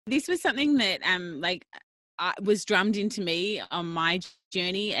This was something that was drummed into me on my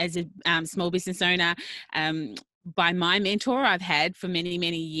journey as a small business owner, by my mentor I've had for many,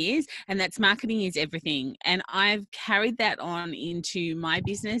 many years, and that's marketing is everything. And I've carried that on into my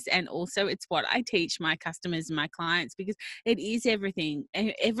business, and also it's what I teach my customers and my clients, because it is everything.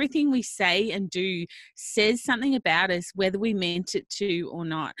 And everything we say and do says something about us, whether we meant it to or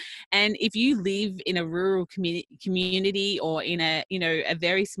not. And if you live in a rural community or in a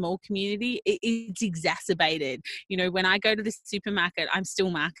very small community, it's exacerbated. When I go to the supermarket, I'm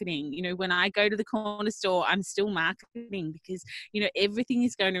still marketing. When I go to the corner store, I'm still marketing, because everything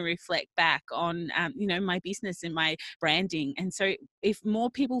is going to reflect back on my business and my branding. And so if more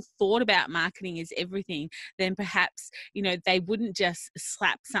people thought about marketing as everything, then perhaps they wouldn't just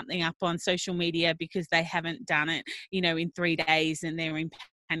slap something up on social media because they haven't done it in 3 days and they're in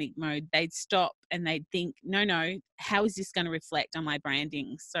panic mode. They'd stop and they'd think, no, how is this going to reflect on my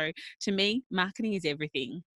branding? So to me, marketing is everything.